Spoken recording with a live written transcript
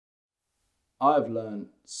I've learned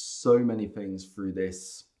so many things through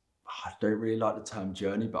this. I don't really like the term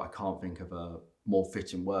journey, but I can't think of a more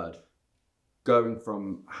fitting word. Going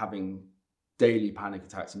from having daily panic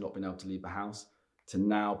attacks and not being able to leave the house to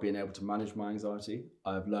now being able to manage my anxiety,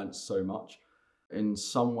 I've learned so much. In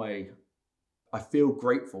some way, I feel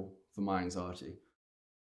grateful for my anxiety.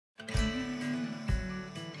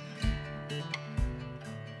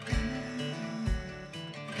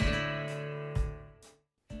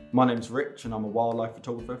 My name's Rich and I'm a wildlife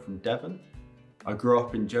photographer from Devon. I grew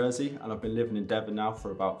up in Jersey and I've been living in Devon now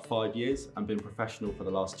for about 5 years and been professional for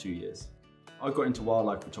the last 2 years. I got into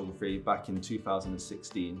wildlife photography back in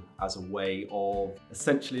 2016 as a way of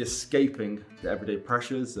essentially escaping the everyday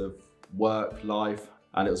pressures of work, life,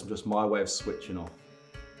 and it was just my way of switching off.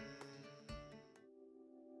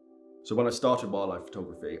 So when I started wildlife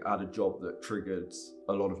photography, I had a job that triggered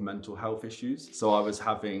a lot of mental health issues. So I was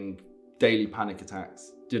having daily panic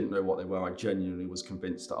attacks, didn't know what they were. I genuinely was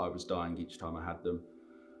convinced that I was dying each time I had them.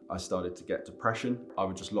 I started to get depression. I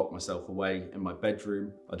would just lock myself away in my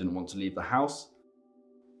bedroom. I didn't want to leave the house.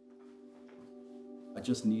 I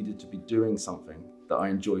just needed to be doing something that I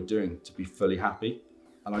enjoyed doing to be fully happy.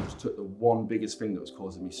 And I just took the one biggest thing that was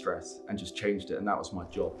causing me stress and just changed it, and that was my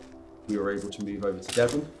job. We were able to move over to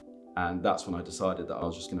Devon, and that's when I decided that I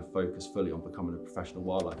was just going to focus fully on becoming a professional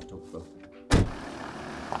wildlife photographer.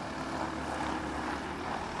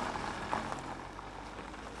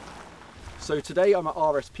 So today I'm at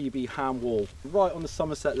RSPB Ham Wall, right on the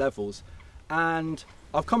Somerset levels, and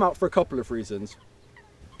I've come out for a couple of reasons.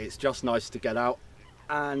 It's just nice to get out,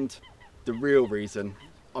 and the real reason,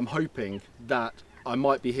 I'm hoping that I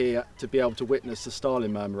might be here to be able to witness the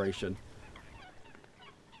starling murmuration.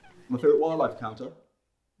 My favourite wildlife counter?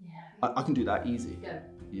 Yeah. I can do that easy. Go.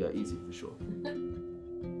 Yeah, easy for sure.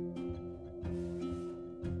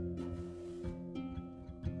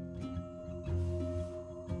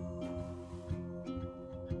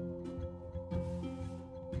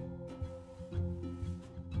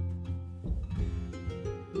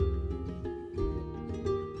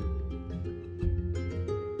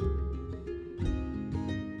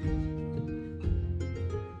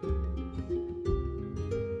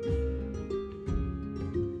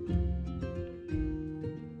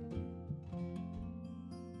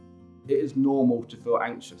 It is normal to feel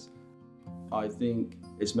anxious. I think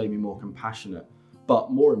it's made me more compassionate,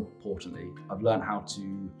 but more importantly, I've learned how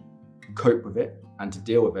to cope with it and to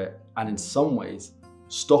deal with it, and in some ways,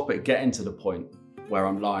 stop it getting to the point where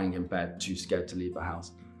I'm lying in bed too scared to leave the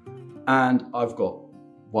house. And I've got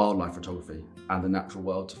wildlife photography and the natural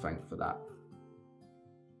world to thank for that.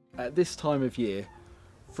 At this time of year,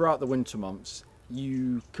 throughout the winter months,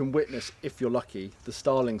 you can witness, if you're lucky, the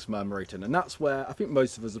starlings murmurating, and that's where I think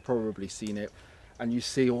most of us have probably seen it, and you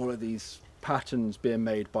see all of these patterns being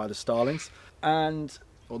made by the starlings. And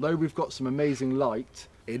although we've got some amazing light,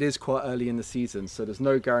 it is quite early in the season, so there's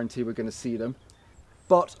no guarantee we're going to see them.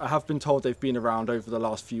 But I have been told they've been around over the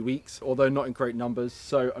last few weeks, although not in great numbers,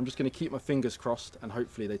 so I'm just going to keep my fingers crossed and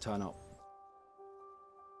hopefully they turn up.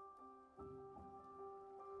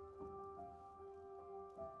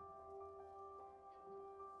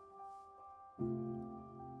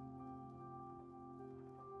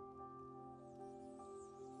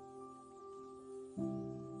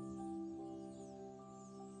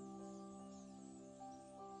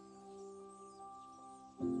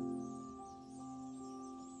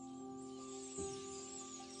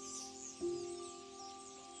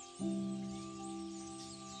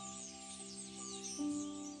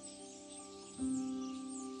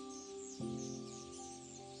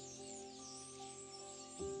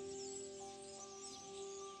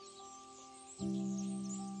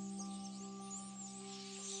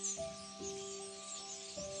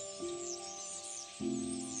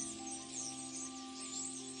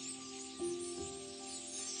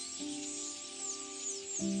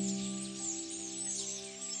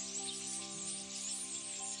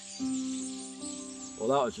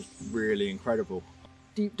 Well, that was just really incredible.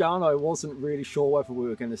 Deep down, I wasn't really sure whether we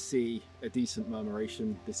were going to see a decent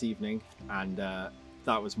murmuration this evening, and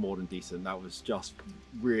that was more than decent. That was just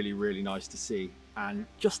really, really nice to see, and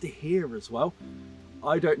just to hear as well.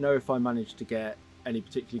 I don't know if I managed to get any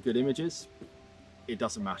particularly good images. It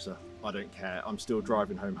doesn't matter. I don't care. I'm still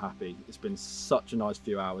driving home happy. It's been such a nice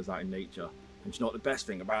few hours out in nature, and you know what the best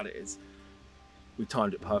thing about it is? We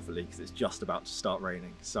timed it perfectly because it's just about to start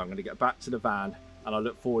raining. So I'm going to get back to the van, and I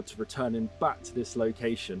look forward to returning back to this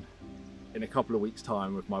location in a couple of weeks'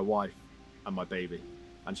 time with my wife and my baby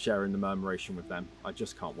and sharing the murmuration with them. I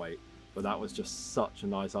just can't wait. But that was just such a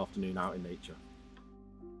nice afternoon out in nature.